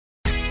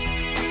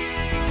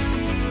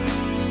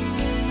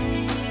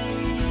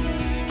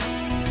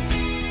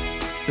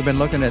We've been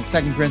looking at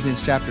 2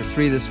 Corinthians chapter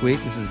 3 this week.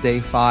 This is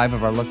day 5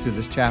 of our look through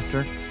this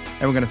chapter.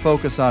 And we're going to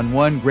focus on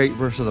one great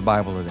verse of the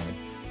Bible today.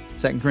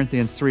 2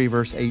 Corinthians 3,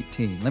 verse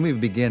 18. Let me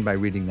begin by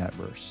reading that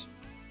verse.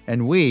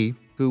 And we,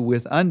 who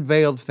with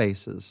unveiled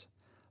faces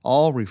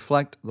all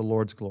reflect the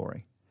Lord's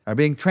glory, are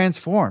being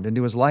transformed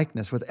into his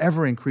likeness with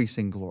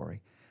ever-increasing glory,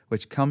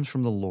 which comes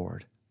from the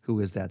Lord, who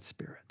is that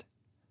Spirit.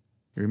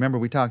 You remember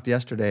we talked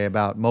yesterday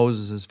about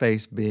Moses'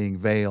 face being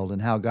veiled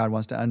and how God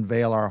wants to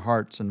unveil our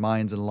hearts and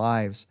minds and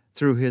lives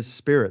through his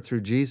Spirit,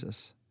 through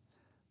Jesus.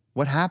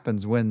 What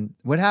happens when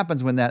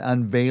that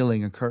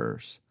unveiling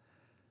occurs?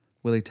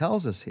 Well, he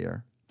tells us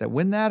here that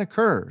when that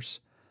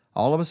occurs,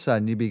 all of a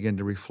sudden you begin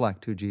to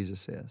reflect who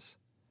Jesus is.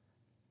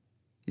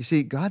 You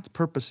see, God's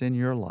purpose in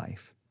your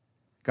life,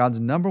 God's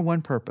number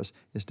one purpose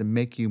is to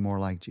make you more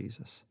like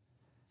Jesus.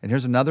 And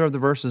here's another of the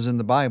verses in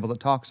the Bible that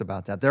talks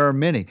about that. There are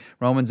many.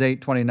 Romans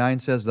 8:29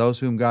 says, those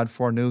whom God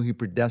foreknew, he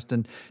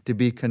predestined to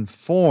be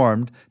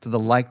conformed to the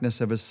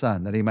likeness of his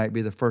Son, that he might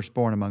be the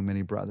firstborn among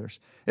many brothers.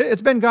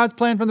 It's been God's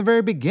plan from the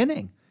very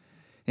beginning.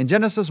 In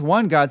Genesis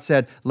 1, God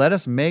said, let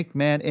us make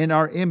man in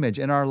our image,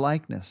 in our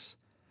likeness.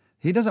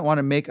 He doesn't want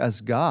to make us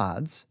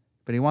gods,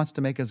 but he wants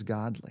to make us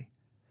godly.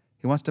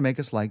 He wants to make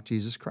us like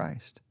Jesus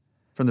Christ.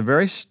 From the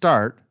very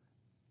start,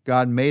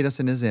 God made us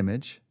in his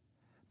image.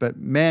 But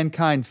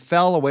mankind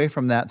fell away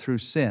from that through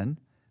sin.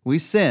 We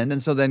sinned,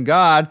 and so then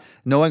God,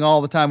 knowing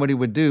all the time what he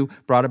would do,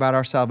 brought about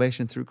our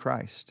salvation through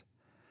Christ.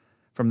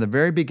 From the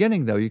very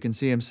beginning, though, you can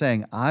see him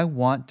saying, I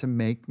want to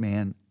make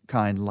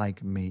mankind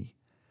like me.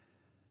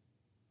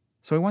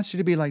 So he wants you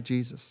to be like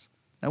Jesus.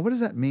 Now, what does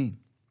that mean?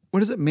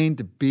 What does it mean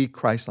to be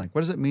Christ-like? What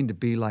does it mean to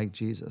be like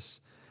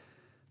Jesus?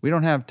 We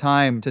don't have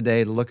time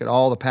today to look at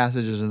all the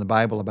passages in the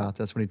Bible about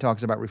this when he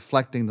talks about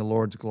reflecting the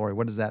Lord's glory.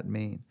 What does that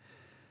mean?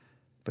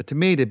 But to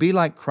me, to be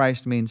like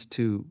Christ means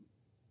to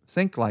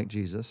think like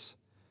Jesus,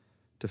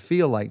 to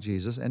feel like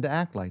Jesus, and to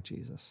act like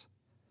Jesus.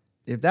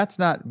 If that's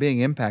not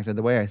being impacted,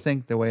 the way I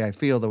think, the way I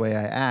feel, the way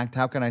I act,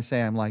 how can I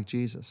say I'm like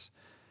Jesus?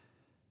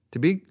 To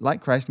be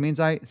like Christ means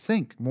I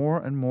think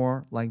more and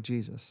more like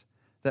Jesus,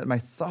 that my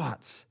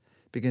thoughts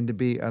begin to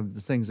be of the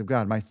things of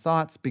God. My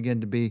thoughts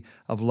begin to be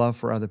of love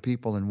for other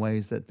people in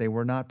ways that they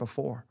were not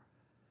before.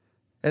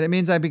 And it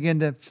means I begin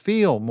to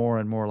feel more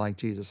and more like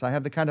Jesus. I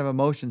have the kind of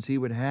emotions he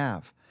would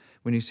have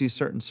when you see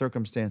certain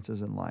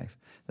circumstances in life.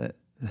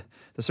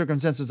 The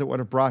circumstances that would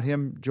have brought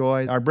him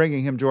joy, are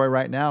bringing him joy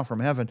right now from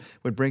heaven,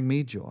 would bring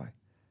me joy.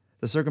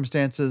 The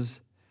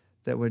circumstances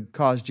that would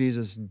cause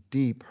Jesus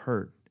deep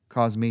hurt,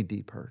 cause me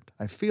deep hurt.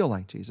 I feel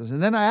like Jesus,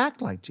 and then I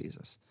act like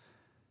Jesus.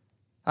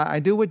 I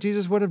do what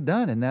Jesus would have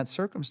done in that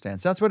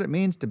circumstance. That's what it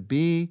means to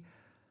be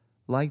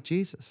like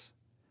Jesus.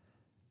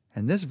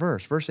 And this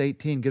verse, verse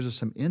 18, gives us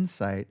some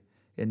insight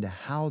into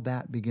how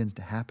that begins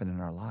to happen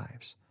in our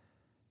lives.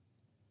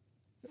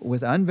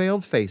 With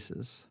unveiled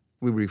faces,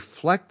 we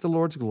reflect the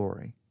Lord's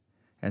glory,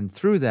 and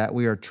through that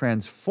we are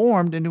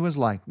transformed into his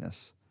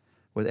likeness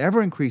with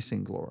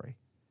ever-increasing glory,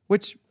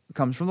 which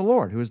comes from the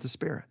Lord, who is the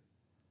Spirit.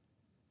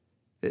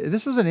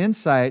 This is an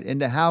insight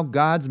into how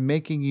God's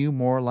making you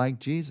more like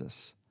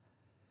Jesus.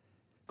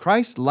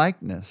 Christ's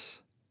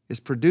likeness is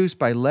produced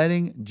by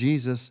letting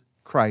Jesus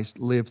Christ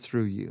live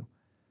through you.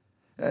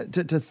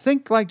 To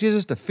think like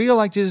Jesus, to feel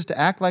like Jesus, to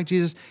act like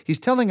Jesus, he's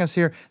telling us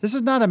here, this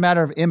is not a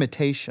matter of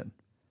imitation.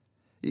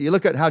 You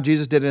look at how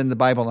Jesus did it in the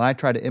Bible, and I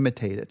try to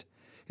imitate it.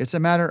 It's a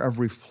matter of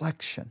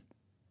reflection.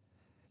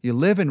 You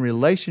live in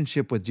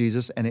relationship with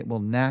Jesus, and it will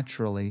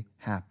naturally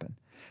happen.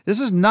 This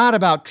is not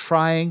about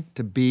trying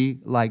to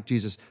be like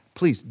Jesus.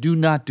 Please do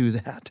not do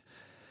that.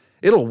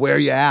 It'll wear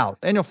you out,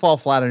 and you'll fall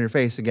flat on your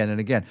face again and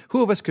again.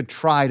 Who of us could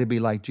try to be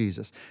like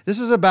Jesus? This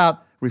is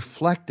about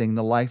reflecting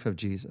the life of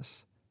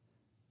Jesus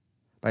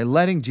by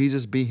letting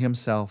Jesus be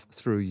himself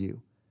through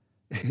you.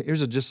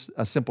 Here's just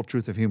a simple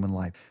truth of human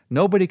life.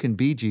 Nobody can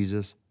be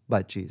Jesus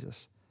but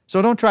Jesus.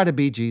 So don't try to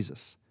be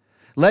Jesus.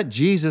 Let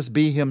Jesus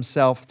be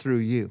himself through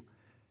you.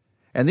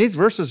 And these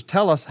verses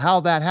tell us how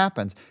that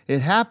happens. It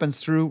happens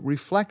through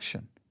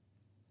reflection.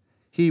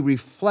 He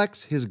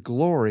reflects his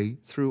glory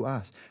through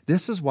us.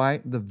 This is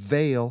why the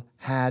veil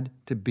had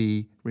to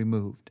be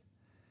removed.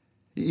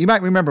 You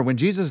might remember when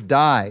Jesus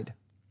died,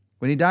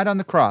 when he died on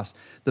the cross,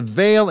 the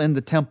veil in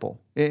the temple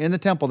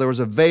there was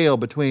a veil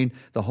between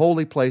the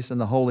holy place and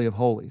the Holy of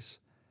Holies.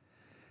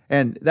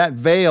 And that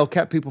veil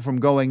kept people from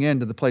going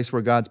into the place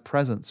where God's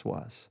presence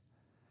was.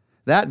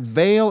 That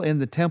veil in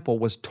the temple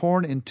was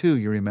torn in two,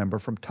 you remember,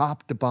 from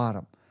top to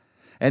bottom.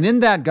 And in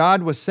that,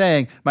 God was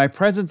saying, my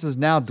presence is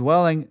now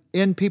dwelling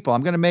in people.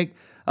 I'm going to make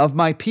of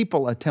my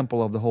people a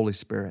temple of the Holy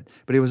Spirit.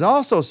 But he was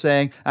also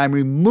saying, I'm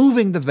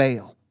removing the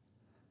veil.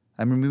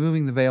 I'm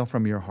removing the veil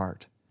from your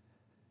heart.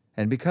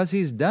 And because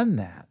he's done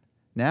that,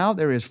 now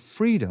there is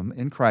freedom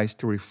in Christ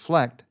to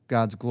reflect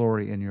God's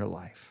glory in your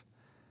life.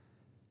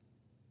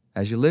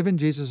 As you live in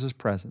Jesus'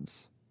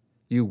 presence,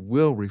 you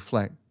will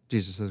reflect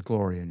Jesus'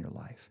 glory in your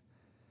life.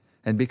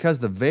 And because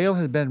the veil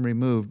has been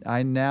removed,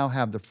 I now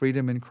have the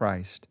freedom in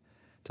Christ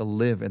to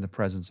live in the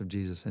presence of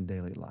Jesus in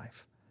daily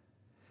life.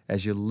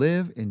 As you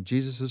live in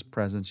Jesus'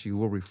 presence, you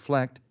will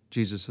reflect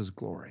Jesus'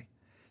 glory.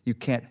 You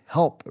can't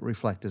help but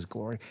reflect his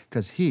glory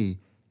because he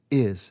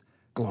is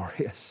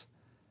glorious.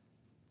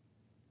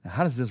 Now,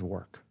 how does this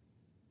work?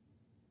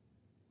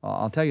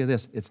 I'll tell you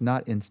this, it's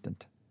not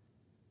instant.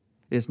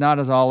 It's not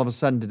as all of a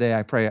sudden today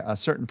I pray a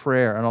certain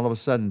prayer and all of a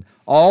sudden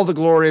all the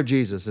glory of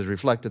Jesus is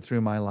reflected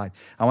through my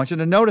life. I want you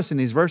to notice in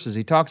these verses,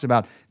 he talks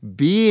about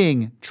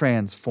being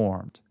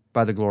transformed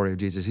by the glory of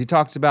Jesus. He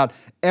talks about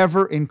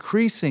ever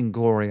increasing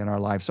glory in our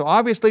life. So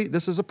obviously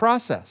this is a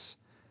process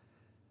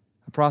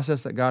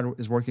that God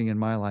is working in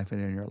my life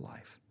and in your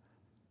life.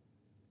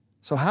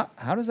 So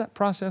how does that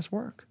process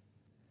work?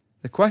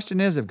 The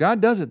question is, if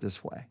God does it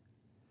this way,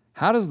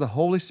 how does the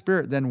Holy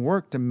Spirit then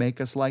work to make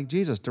us like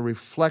Jesus, to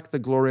reflect the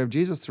glory of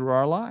Jesus through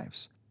our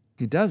lives?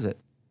 He does it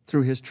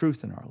through his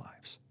truth in our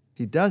lives.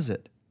 He does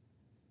it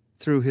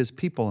through his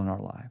people in our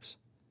lives.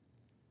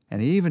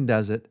 And he even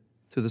does it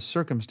through the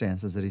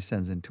circumstances that he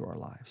sends into our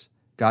lives.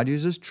 God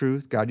uses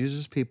truth, God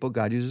uses people,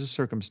 God uses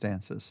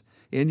circumstances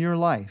in your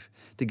life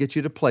to get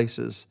you to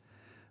places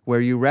where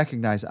you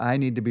recognize, I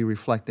need to be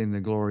reflecting the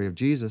glory of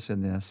Jesus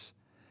in this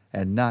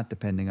and not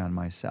depending on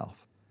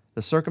myself.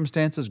 The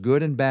circumstances,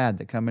 good and bad,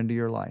 that come into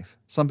your life.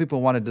 Some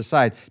people want to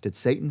decide, did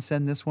Satan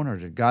send this one or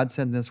did God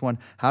send this one?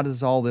 How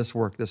does all this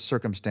work, this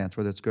circumstance,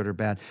 whether it's good or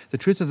bad? The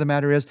truth of the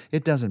matter is,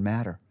 it doesn't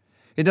matter.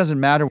 It doesn't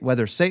matter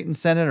whether Satan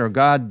sent it or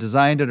God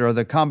designed it or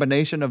the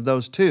combination of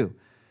those two.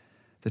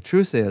 The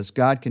truth is,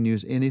 God can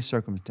use any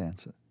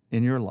circumstance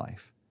in your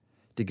life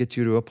to get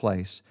you to a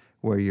place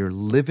where you're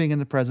living in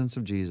the presence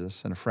of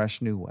Jesus in a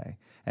fresh new way.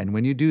 And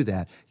when you do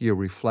that, you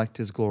reflect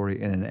his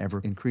glory in an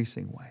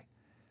ever-increasing way.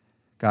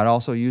 God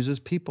also uses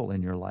people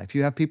in your life.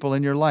 You have people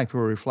in your life who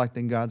are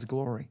reflecting God's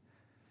glory.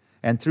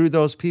 And through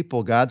those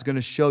people, God's going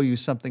to show you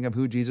something of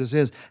who Jesus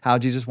is, how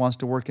Jesus wants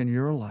to work in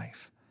your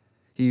life.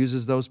 He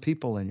uses those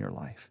people in your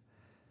life.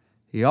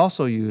 He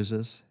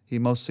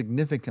most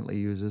significantly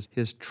uses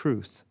his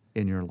truth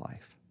in your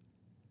life.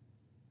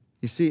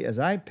 You see, as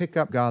I pick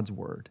up God's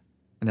word,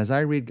 and as I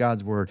read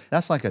God's word,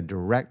 that's like a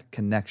direct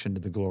connection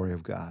to the glory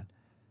of God.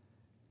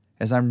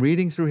 As I'm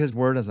reading through his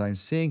word, as I'm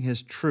seeing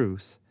his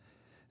truth,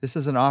 this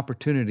is an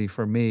opportunity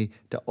for me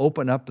to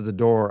open up the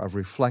door of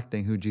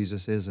reflecting who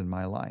Jesus is in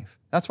my life.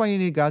 That's why you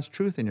need God's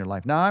truth in your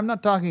life. Now, I'm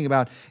not talking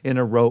about in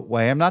a rote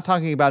way. I'm not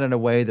talking about in a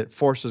way that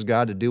forces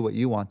God to do what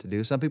you want to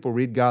do. Some people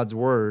read God's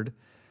word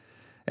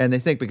and they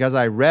think because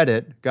I read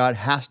it, God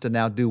has to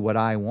now do what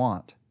I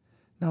want.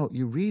 No,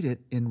 you read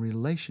it in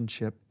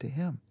relationship to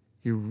him.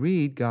 You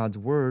read God's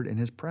word in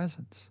his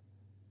presence.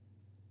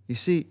 You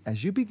see,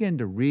 as you begin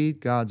to read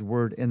God's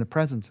word in the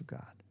presence of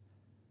God,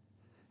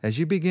 as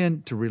you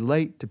begin to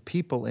relate to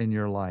people in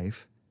your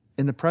life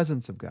in the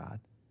presence of God,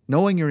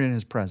 knowing you're in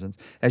his presence,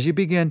 as you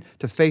begin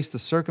to face the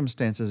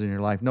circumstances in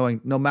your life, knowing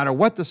no matter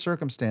what the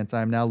circumstance,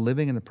 I am now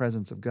living in the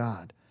presence of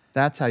God,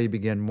 that's how you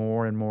begin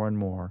more and more and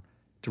more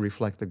to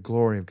reflect the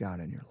glory of God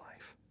in your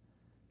life.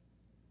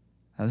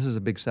 Now, this is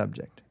a big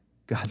subject,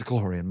 God's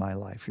glory in my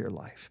life, your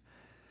life.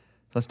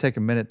 Let's take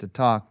a minute to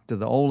talk to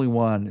the only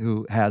one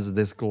who has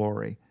this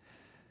glory,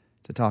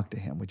 to talk to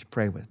him. Would you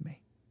pray with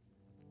me?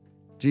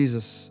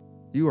 Jesus,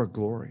 you are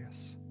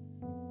glorious.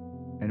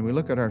 And we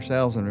look at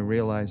ourselves and we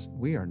realize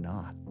we are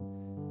not.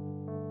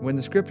 When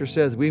the scripture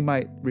says we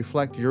might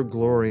reflect your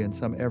glory in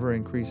some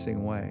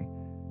ever-increasing way,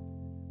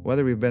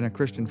 whether we've been a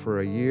Christian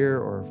for a year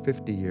or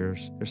 50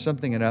 years, there's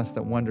something in us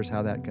that wonders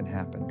how that can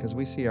happen because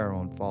we see our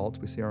own faults,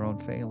 we see our own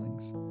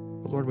failings.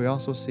 But Lord, we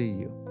also see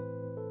you.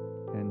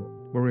 And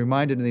we're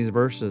reminded in these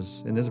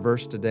verses, in this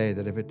verse today,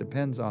 that if it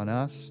depends on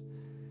us,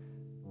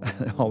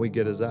 all we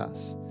get is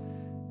us.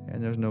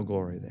 And there's no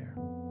glory there.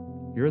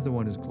 You're the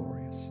one who's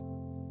glorious.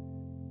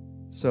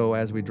 So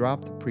as we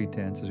drop the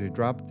pretense, as we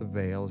drop the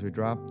veil, as we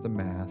drop the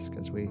mask,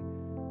 as we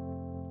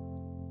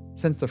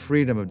sense the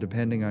freedom of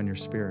depending on your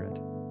Spirit,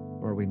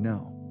 Lord, we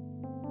know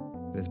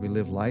that as we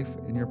live life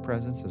in your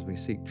presence, as we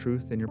seek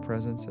truth in your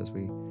presence, as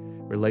we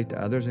relate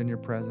to others in your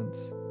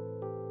presence,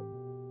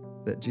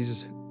 that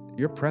Jesus,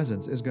 your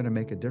presence is going to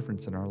make a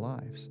difference in our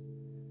lives.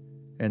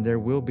 And there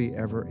will be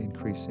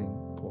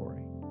ever-increasing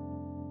glory.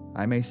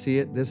 I may see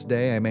it this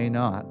day, I may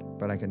not,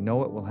 but I can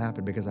know it will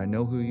happen because I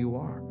know who you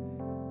are.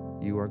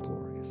 You are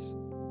glorious.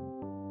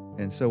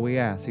 And so we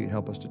ask that you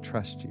help us to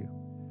trust you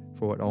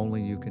for what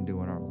only you can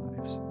do in our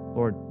lives.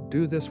 Lord,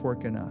 do this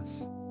work in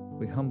us.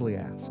 We humbly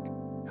ask.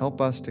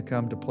 Help us to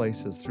come to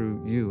places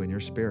through you and your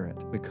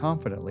Spirit. We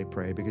confidently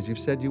pray because you've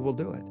said you will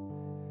do it,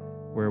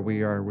 where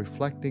we are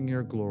reflecting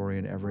your glory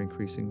in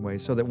ever-increasing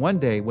ways so that one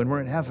day when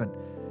we're in heaven,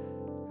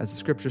 as the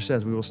scripture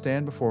says, we will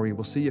stand before you,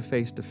 we'll see you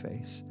face to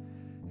face,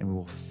 and we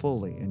will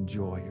fully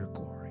enjoy your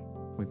glory.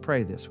 We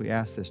pray this, we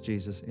ask this,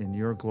 Jesus, in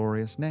your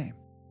glorious name.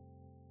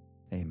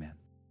 Amen.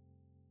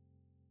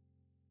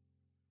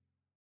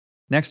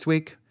 Next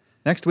week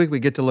we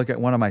get to look at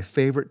one of my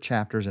favorite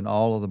chapters in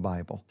all of the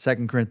Bible,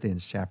 2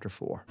 Corinthians chapter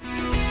 4.